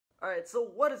Alright, so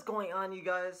what is going on, you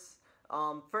guys?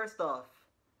 First off,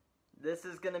 this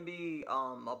is gonna be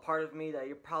a part of me that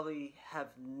you probably have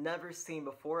never seen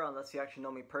before unless you actually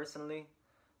know me personally.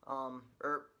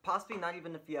 Or possibly not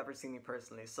even if you ever seen me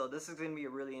personally. So this is gonna be a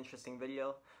really interesting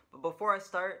video. But before I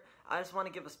start, I just want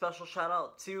to give a special shout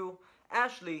out to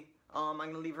Ashley. I'm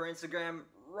gonna leave her Instagram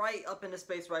right up in the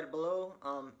space right below.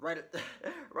 Right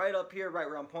up here, right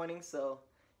where I'm pointing. So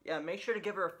yeah, make sure to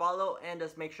give her a follow and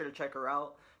just make sure to check her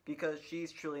out because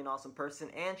she's truly an awesome person,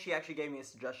 and she actually gave me a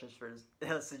suggestion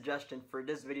for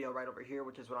this video right over here,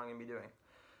 which is what I'm gonna be doing.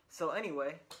 So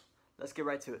anyway, let's get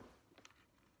right to it.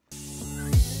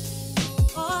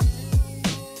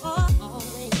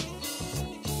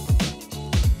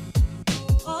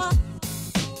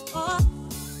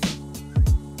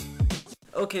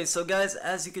 Okay, so guys,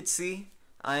 as you could see,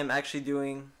 I am actually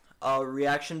doing a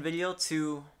reaction video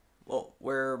to, well,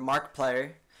 where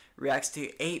Markiplier reacts to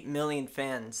 8 million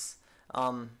fans.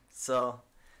 So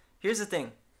here's the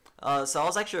thing. So I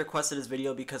was actually requested this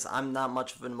video because I'm not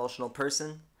much of an emotional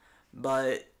person,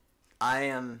 but I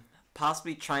am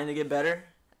possibly trying to get better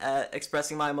at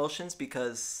expressing my emotions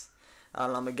because I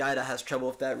don't know, I'm a guy that has trouble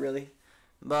with that really.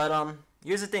 But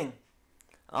here's the thing.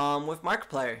 With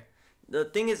Markiplier, the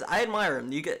thing is, I admire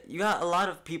him. You got a lot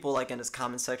of people like in his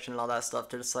comment section and all that stuff.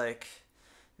 They're just like,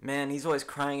 man, he's always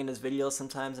crying in his videos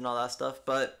sometimes and all that stuff.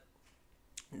 But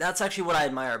that's actually what I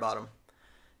admire about him.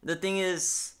 The thing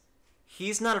is,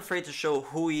 he's not afraid to show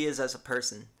who he is as a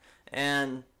person.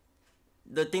 And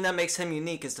the thing that makes him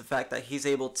unique is the fact that he's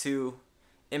able to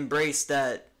embrace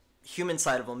that human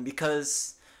side of him.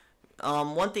 Because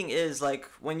one thing is, like,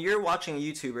 when you're watching a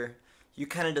YouTuber, you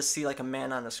kind of just see like a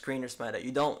man on a screen or something like that.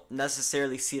 You don't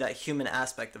necessarily see that human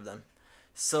aspect of them.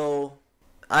 So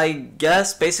I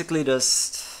guess basically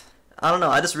just, I don't know,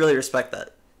 I just really respect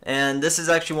that. And this is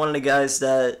actually one of the guys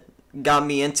that got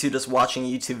me into just watching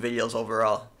YouTube videos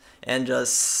overall and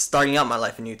just starting out my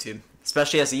life in YouTube.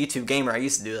 Especially as a YouTube gamer, I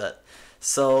used to do that.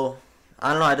 So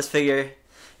I don't know, I just figure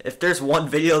if there's one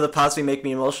video that possibly make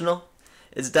me emotional,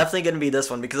 it's definitely going to be this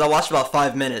one, because I watched about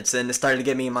 5 minutes and it started to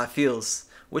get me in my feels,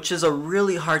 which is a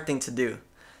really hard thing to do.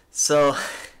 So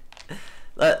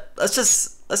let's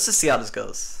just see how this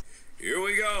goes. Here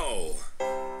we go.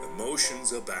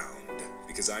 Emotions abound,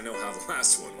 because I know how the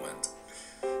last one went.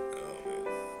 Oh man,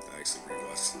 I actually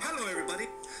rewatched it. Hello everybody.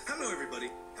 Hello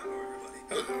everybody. Hello everybody.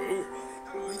 Hello.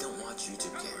 We don't watch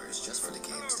YouTube gamers just for the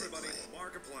games they play.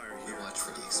 We watch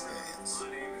for the experience,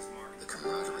 the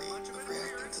camaraderie of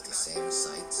reacting to the same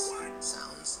sights,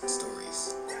 sounds, and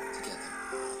stories together.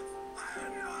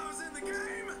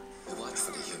 We watch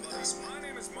for the human aspect.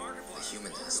 The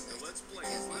human aspect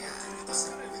can't be had with a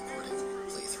simple recording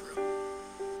playthrough.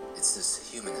 It's this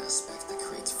human aspect that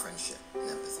creates friendship and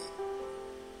empathy,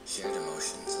 shared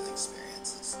emotions and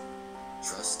experiences,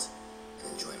 trust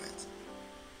and enjoyment.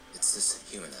 It's this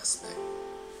human aspect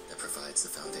that provides the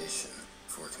foundation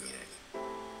for community.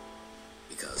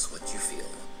 Because what you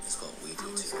feel is what we do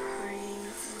too.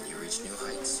 When you reach new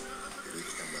heights, you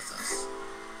reach them with us.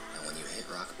 And when you hit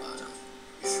rock bottom,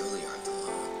 you surely aren't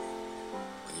alone.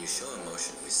 When you show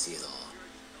emotion, we see it all.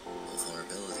 Well,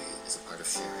 vulnerability is a part of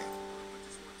sharing.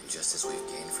 And just as we've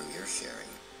gained from your sharing,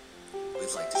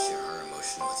 we'd like to share our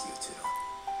emotion with you too.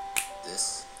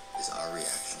 This is our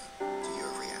reaction to your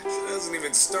reaction. It hasn't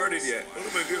even started yet. What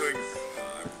am I doing?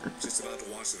 I'm just about to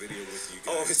watch the video with you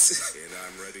guys. Oh, and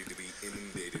I'm ready to be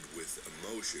inundated with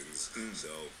emotions.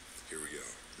 So, here we go.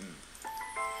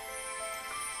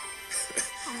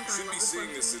 Oh my God, should be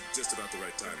seeing this at just about the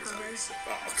right time. Oh,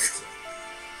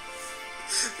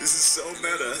 this is so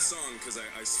meta. Song because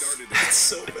I started it. It's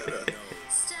so meta.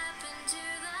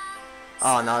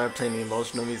 Oh, now they're playing the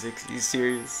emotional music. Are you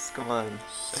serious? Come on.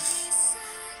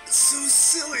 It's so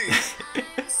silly.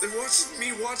 They're watching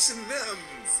me watching them.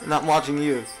 Not watching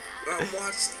you. I'm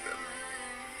watching them.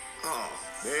 Oh,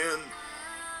 man.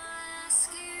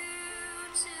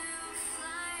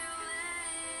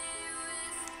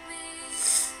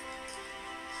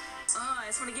 Oh, I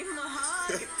just want to give him a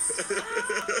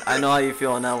hug. I know how you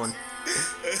feel on that one.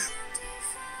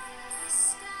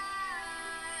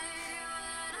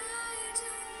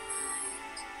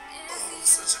 Oh,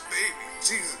 such a baby.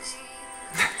 Jesus.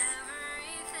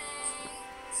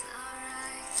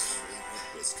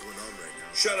 What's going on right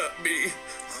now? Shut up, me.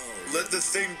 Oh, let the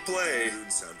thing play. The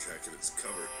soundtrack and it's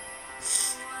covered.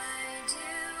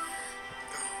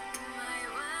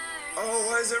 Oh,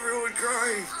 why is everyone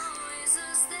crying?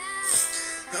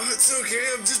 No, it's okay.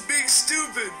 I'm just being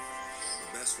stupid.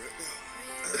 I'm a mess right now.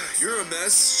 You're a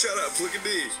mess. Shut up. Look at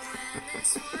me.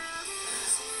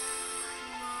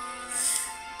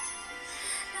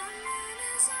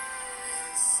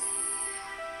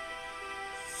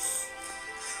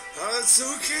 It's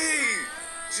okay.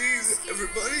 Jeez,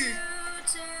 everybody.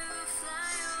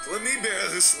 Let me bear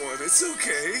this one. It's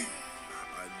okay.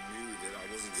 I knew that I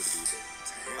wasn't going to be able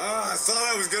to handle it. I thought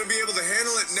I was going to be able to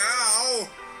handle it now.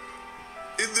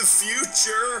 In the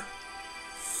future.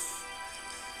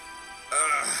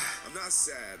 I'm not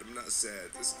sad. I'm not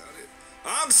sad. That's not it.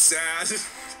 I'm sad. This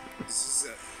is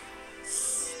I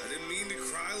didn't mean to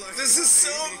cry like this. Is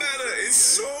so meta. It's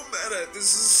so meta.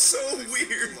 This is so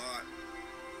weird. I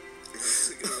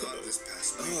was thinking a lot this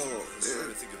past week. I was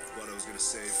trying to think of what I was going to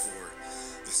say for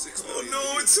the 6 million. Oh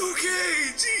no, it's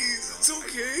okay. Jeez, it's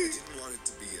okay. I didn't want it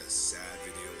to be a sad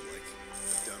video like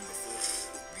I've done before.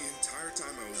 The entire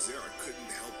time I was there, I couldn't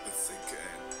help but think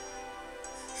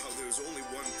how there was only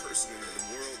one person in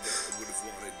the world that would have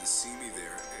wanted to see me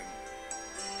there, and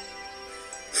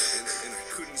I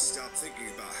couldn't stop thinking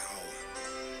about how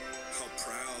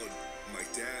proud my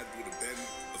dad would have been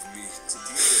of me to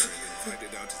be there and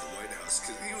invited out to the White House,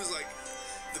 because he was like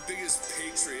the biggest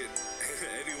patriot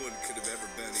anyone could have ever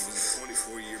been. He was a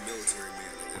 24-year military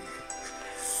man, and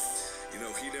you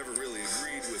know, he never really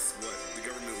agreed with what the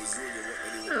government was doing or what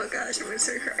anyone. Oh gosh, I'm gonna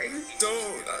start crying.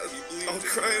 Don't. I'll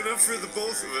cry enough for the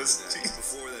both of us.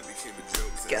 Before that became a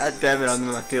joke. God damn it, I'm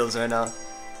in my feels right now.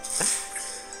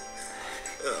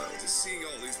 Just seeing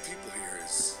all these people here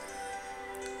is.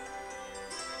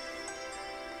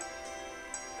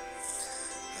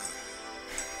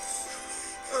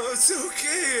 Oh, it's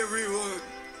okay, everyone.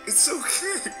 It's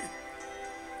okay.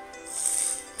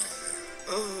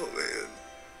 Oh man,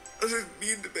 I didn't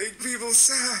mean to make people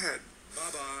sad.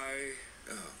 Bye-bye.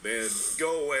 Oh man,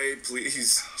 go away,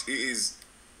 please. Jeez.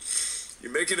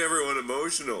 You're making everyone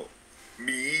emotional.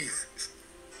 Me?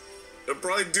 I'm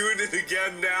probably doing it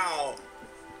again now.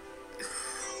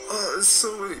 Oh, there's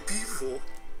so many people.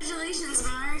 Congratulations,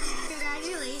 Mark.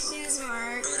 Congratulations,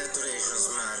 Mark.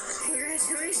 Congratulations, Mark.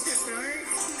 Congratulations, Mark.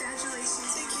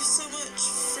 Congratulations. Thank you so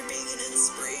much for being an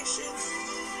inspiration.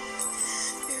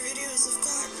 Your videos have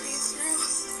gotten me through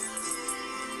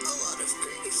a lot of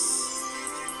grief.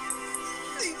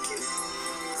 Thank you.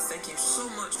 Thank you so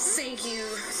much. Thank you.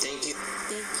 Thank you.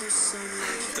 Thank you so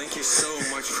much. Thank you so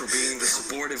much for being the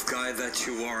supportive guy that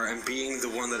you are and being the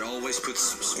one that always puts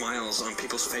smiles on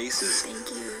people's faces. Thank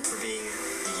you. For being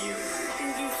you.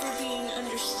 Thank you for being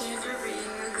understanding. For being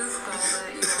a goofball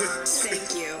that you are.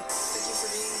 Thank you. Thank you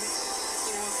for being,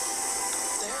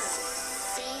 there.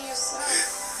 Being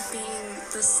yourself. Being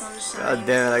the sunshine. God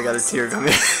damn it, I got a tear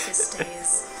coming. Darkest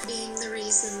days. Being the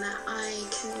reason that I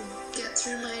can get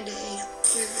through my day.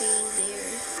 For being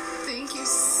there. Thank you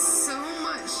so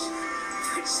much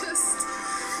for just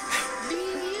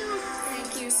being you.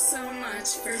 Thank you so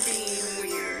much for being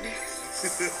weird.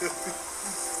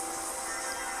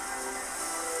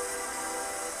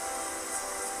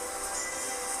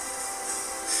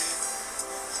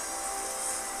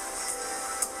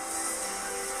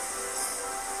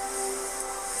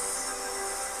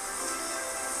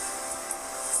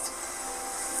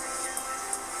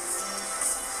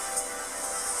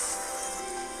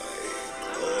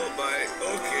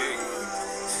 Okay.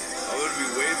 I'm gonna be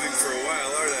waving for a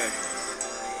while, aren't I?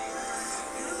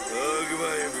 Oh,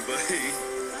 goodbye, everybody.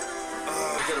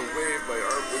 Oh, I gotta wave my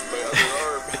arm with my other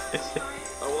arm.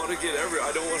 I want to get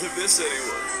I don't want to miss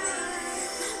anyone.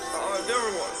 Oh, I never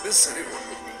want to miss anyone.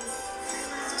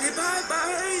 Say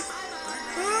bye-bye.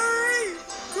 Bye.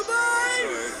 Goodbye.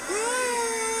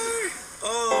 Bye.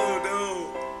 Oh, no.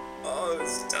 Oh,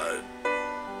 it's done.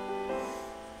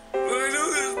 But I know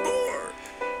there's more.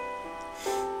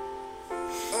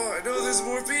 Oh, I know there's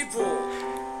more people.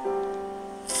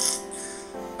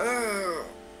 Oh.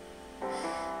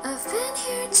 I've been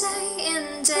here day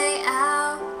in, day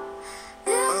out.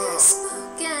 Never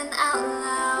spoken out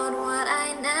loud what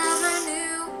I never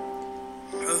knew.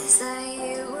 Is that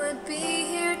you would be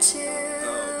here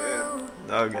too.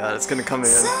 Oh god, it's gonna come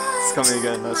again. It's coming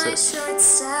again, that's it. Short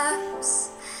steps.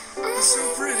 It's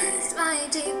so pretty. My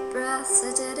deep breaths,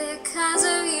 I did it 'cause of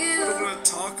I'm you. gonna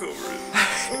talk over it.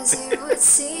 'Cause you would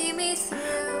see me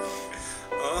through.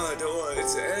 Oh, I don't want it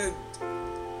to end.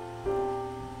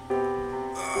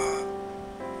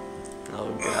 Oh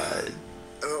god.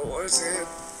 I don't want it to end.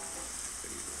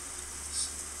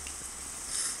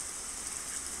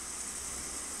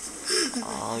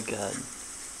 Oh god.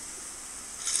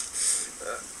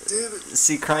 Damn it.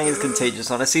 See, crying is contagious.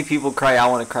 When I see people cry, I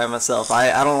want to cry myself.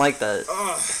 I don't like that.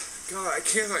 Oh, God, I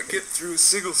cannot get through a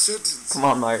single sentence. Come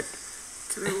on, Mark.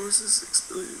 Can I watch the 6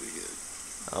 million again?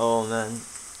 Oh man.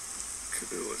 Can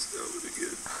I watch that one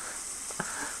again?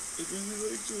 I'd really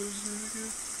like to watch that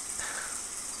again.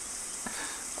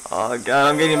 Oh god,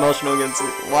 I'm getting emotional again.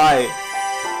 Why?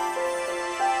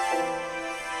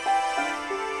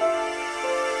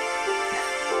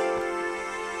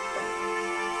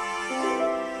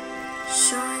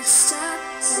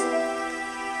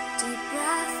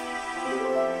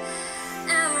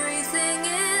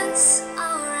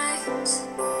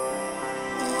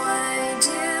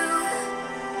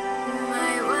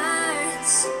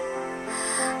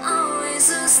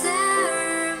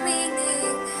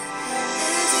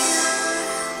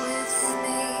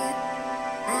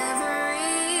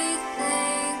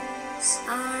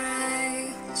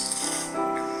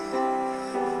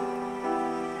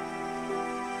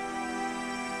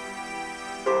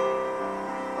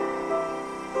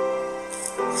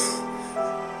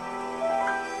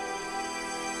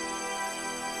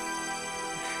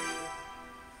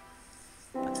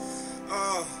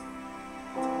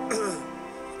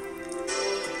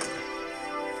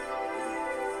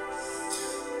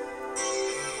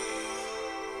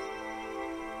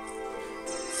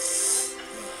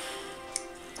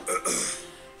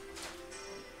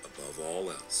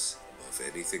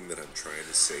 everything that I'm trying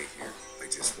to say here, I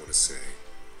just want to say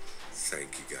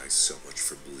thank you guys so much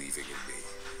for believing in me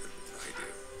and what I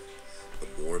do.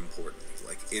 But more importantly,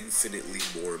 like infinitely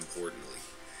more importantly,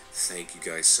 thank you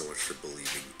guys so much for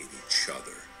believing in each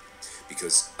other.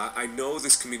 Because I know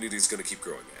this community is going to keep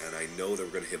growing, and I know that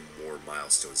we're going to hit more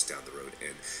milestones down the road,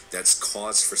 and that's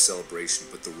cause for celebration.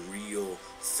 But the real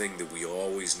thing that we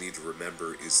always need to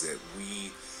remember is that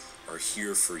we are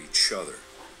here for each other.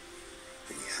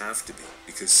 And we have to be,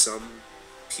 because some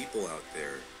people out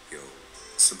there, you know,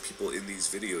 some people in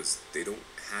these videos, they don't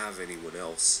have anyone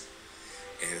else,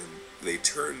 and they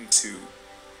turn to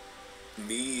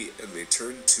me and they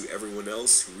turn to everyone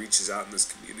else who reaches out in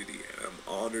this community. And I'm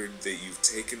honored that you've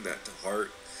taken that to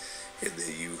heart, and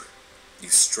that you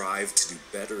strive to do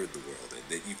better in the world, and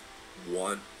that you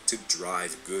want to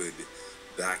drive good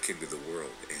back into the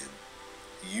world, and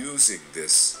using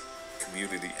this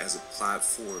community as a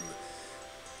platform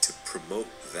to promote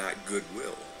that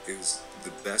goodwill is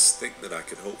the best thing that I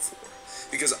could hope for.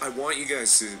 Because I want you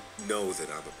guys to know that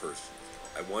I'm a person.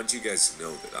 I want you guys to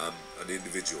know that I'm an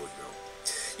individual, you know.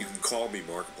 You can call me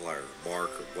Markiplier or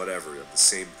Mark or whatever. I'm the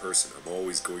same person. I'm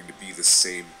always going to be the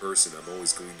same person. I'm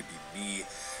always going to be me,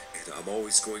 and I'm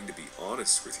always going to be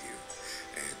honest with you.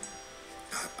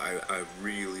 And I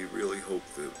really, really hope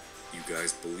that you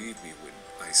guys believe me when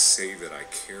I say that I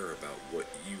care about what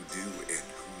you do and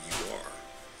who you are.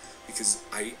 Because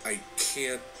I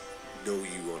can't know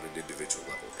you on an individual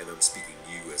level, and I'm speaking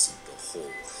you as the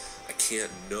whole. I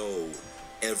can't know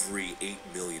every 8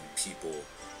 million people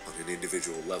on an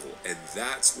individual level, and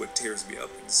that's what tears me up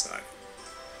inside.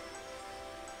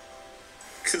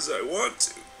 Because I want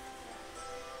to.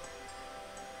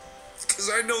 Because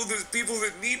I know there's people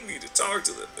that need me to talk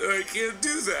to them, and I can't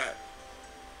do that.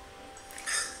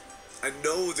 I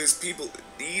know there's people that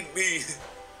need me,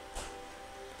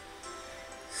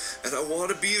 and I want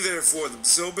to be there for them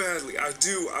so badly. I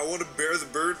do. I want to bear the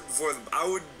burden for them. I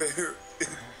would bear it.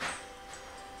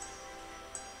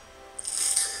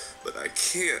 But I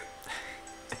can't.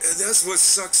 And that's what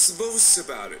sucks the most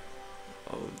about it.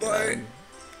 Oh, but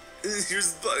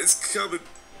here's the but, it's coming.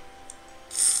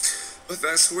 But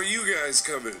that's where you guys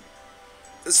come in.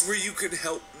 That's where you can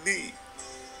help me.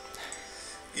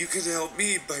 You can help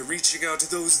me by reaching out to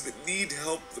those that need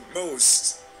help the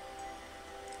most.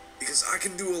 Because I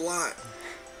can do a lot.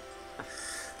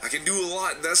 I can do a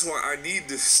lot, and that's why I need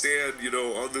to stand, you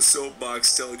know, on the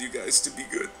soapbox telling you guys to be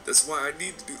good. That's why I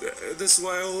need to do that. And that's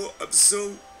why I'm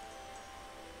so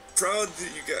proud that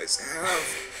you guys have.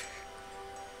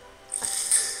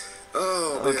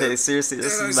 Oh, man. Okay, seriously,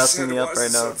 this is messing me up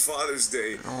right now. On Father's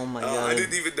Day. Oh my god. I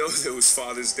didn't even know that it was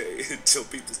Father's Day until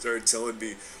people started telling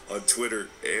me on Twitter.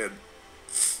 And,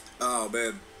 oh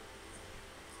man,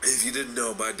 if you didn't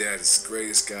know, my dad is the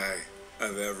greatest guy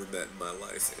I've ever met in my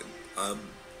life. And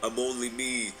I'm only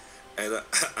me, and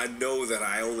I know that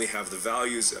I only have the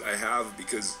values that I have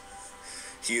because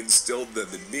he instilled them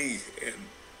in me, and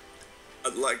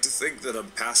I'd like to think that I'm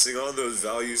passing on those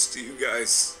values to you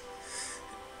guys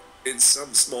in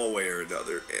some small way or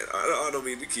another. And I don't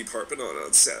mean to keep harping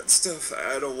on sad stuff.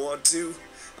 I don't want to.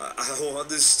 I want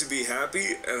this to be happy,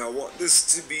 and I want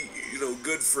this to be, you know,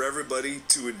 good for everybody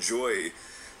to enjoy.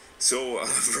 So I'm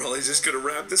probably just going to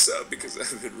wrap this up because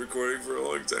I've been recording for a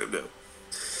long time now.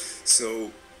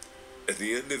 So, at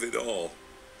the end of it all,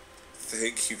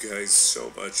 thank you guys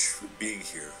so much for being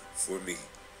here for me.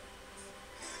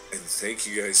 And thank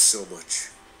you guys so much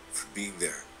for being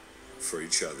there for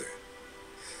each other.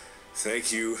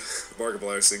 Thank you.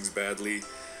 Markiplier sings badly.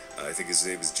 I think his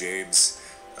name is James.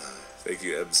 Thank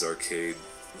you, Ems Arcade.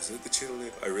 Was that the channel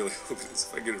name? I really hope it is.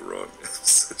 If I get it wrong, I'm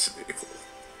such an a-hole.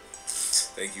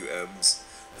 Thank you, Ems,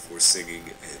 for singing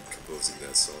and composing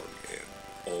that song and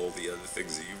all the other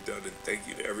things that you've done. And thank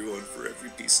you to everyone for every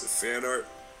piece of fan art,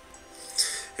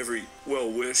 every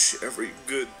well wish, every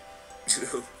good, you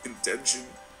know, intention.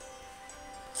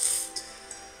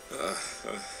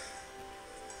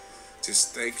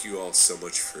 Just thank you all so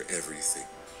much for everything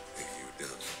that you've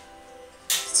done.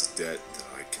 It's a debt that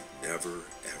I can never,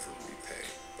 ever repay,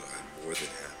 but I'm more than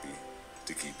happy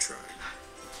to keep trying.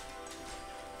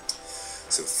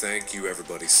 So thank you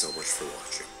everybody so much for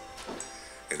watching.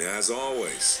 And as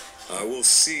always, I will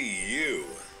see you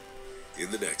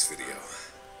in the next video.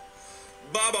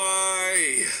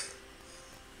 Bye-bye!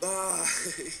 Bye!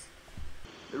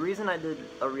 The reason I did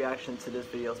a reaction to this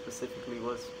video specifically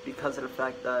was because of the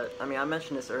fact that, I mean, I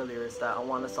mentioned this earlier, is that I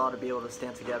want us all to be able to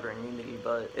stand together in unity,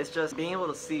 but it's just being able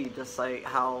to see just like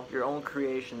how your own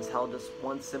creations, how just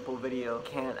one simple video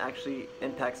can actually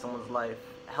impact someone's life,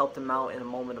 help them out in a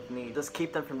moment of need, just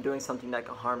keep them from doing something that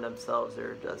could harm themselves,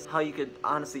 or just how you could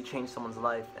honestly change someone's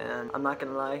life. And I'm not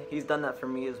gonna lie, he's done that for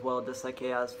me as well, just like he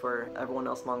has for everyone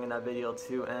else along in that video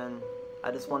too, and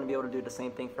I just want to be able to do the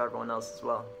same thing for everyone else as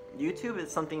well. YouTube is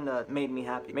something that made me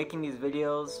happy. Making these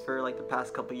videos for like the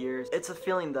past couple years, it's a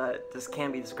feeling that just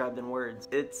can't be described in words.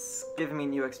 It's giving me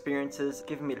new experiences,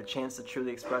 giving me the chance to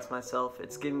truly express myself.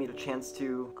 It's giving me the chance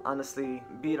to honestly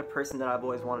be the person that I've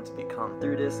always wanted to become.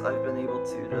 Through this, I've been able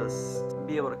to just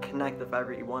be able to connect with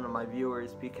every one of my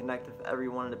viewers, be connected with every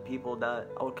one of the people that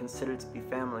I would consider to be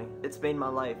family. It's made my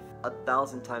life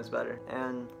 1,000 times better,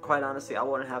 and quite honestly, I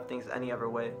wouldn't have things any other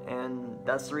way. And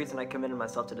that's the reason I committed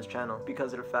myself to this channel,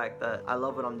 because of the fact that I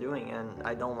love what I'm doing and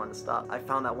I don't want to stop. I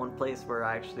found that one place where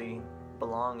I actually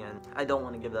belong, and I don't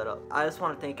want to give that up. I just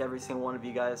want to thank every single one of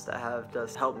you guys that have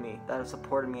just helped me, that have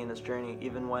supported me in this journey,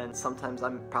 even when sometimes I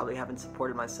probably haven't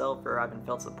supported myself or I haven't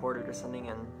felt supported or something.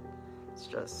 And it's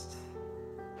just,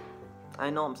 I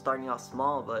know I'm starting off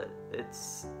small, but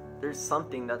there's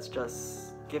something that's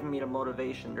just giving me the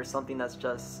motivation. There's something that's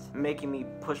just making me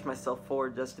push myself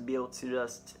forward, just to be able to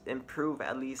just improve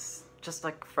at least just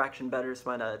like a fraction better is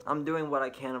my dad. I'm doing what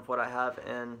I can with what I have,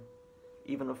 and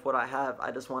even with what I have, I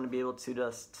just want to be able to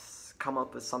just come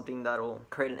up with something that'll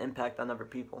create an impact on other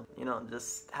people. You know,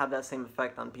 just have that same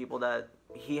effect on people that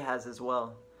he has as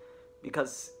well.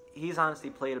 Because he's honestly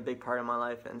played a big part in my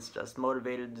life, and it's just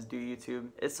motivated to do YouTube.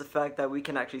 It's the fact that we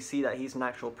can actually see that he's an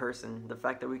actual person. The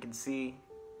fact that we can see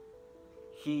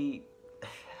he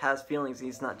has feelings,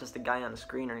 he's not just a guy on the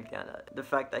screen or anything like that. The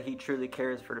fact that he truly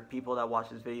cares for the people that watch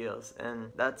his videos,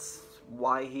 and that's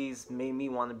why he's made me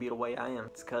want to be the way I am.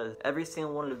 It's because every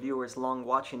single one of the viewers along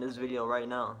watching this video right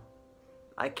now,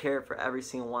 I care for every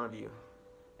single one of you,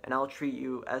 and I'll treat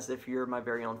you as if you're my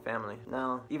very own family.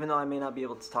 Now, even though I may not be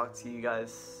able to talk to you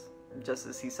guys just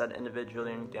as he said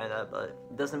individually or anything like that, but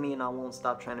it doesn't mean I won't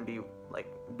stop trying to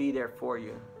be there for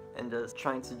you, and just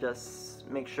trying to just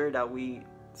make sure that we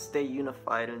stay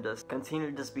unified and just continue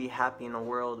to just be happy in a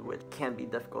world which can be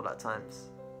difficult at times.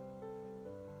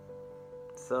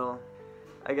 So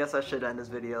I guess I should end this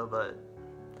video, but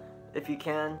if you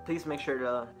can, please make sure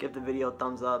to give the video a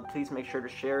thumbs up. Please make sure to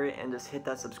share it and just hit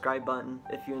that subscribe button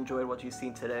if you enjoyed what you've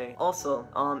seen today. Also,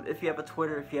 if you have a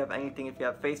Twitter, if you have anything, if you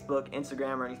have Facebook,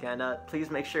 Instagram, or anything like that, please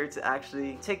make sure to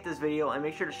actually take this video and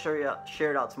make sure to share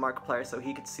it out to Markiplier so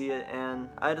he could see it. And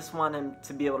I just want him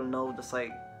to be able to know just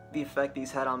like the effect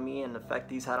he's had on me and the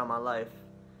effect he's had on my life,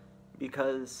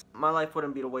 because my life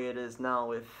wouldn't be the way it is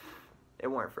now if it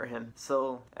weren't for him.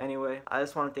 So anyway, I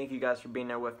just want to thank you guys for being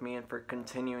there with me and for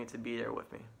continuing to be there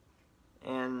with me,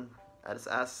 and I just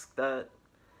ask that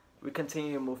we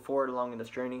continue to move forward along in this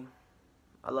journey.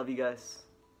 I love you guys.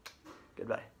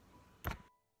 Goodbye.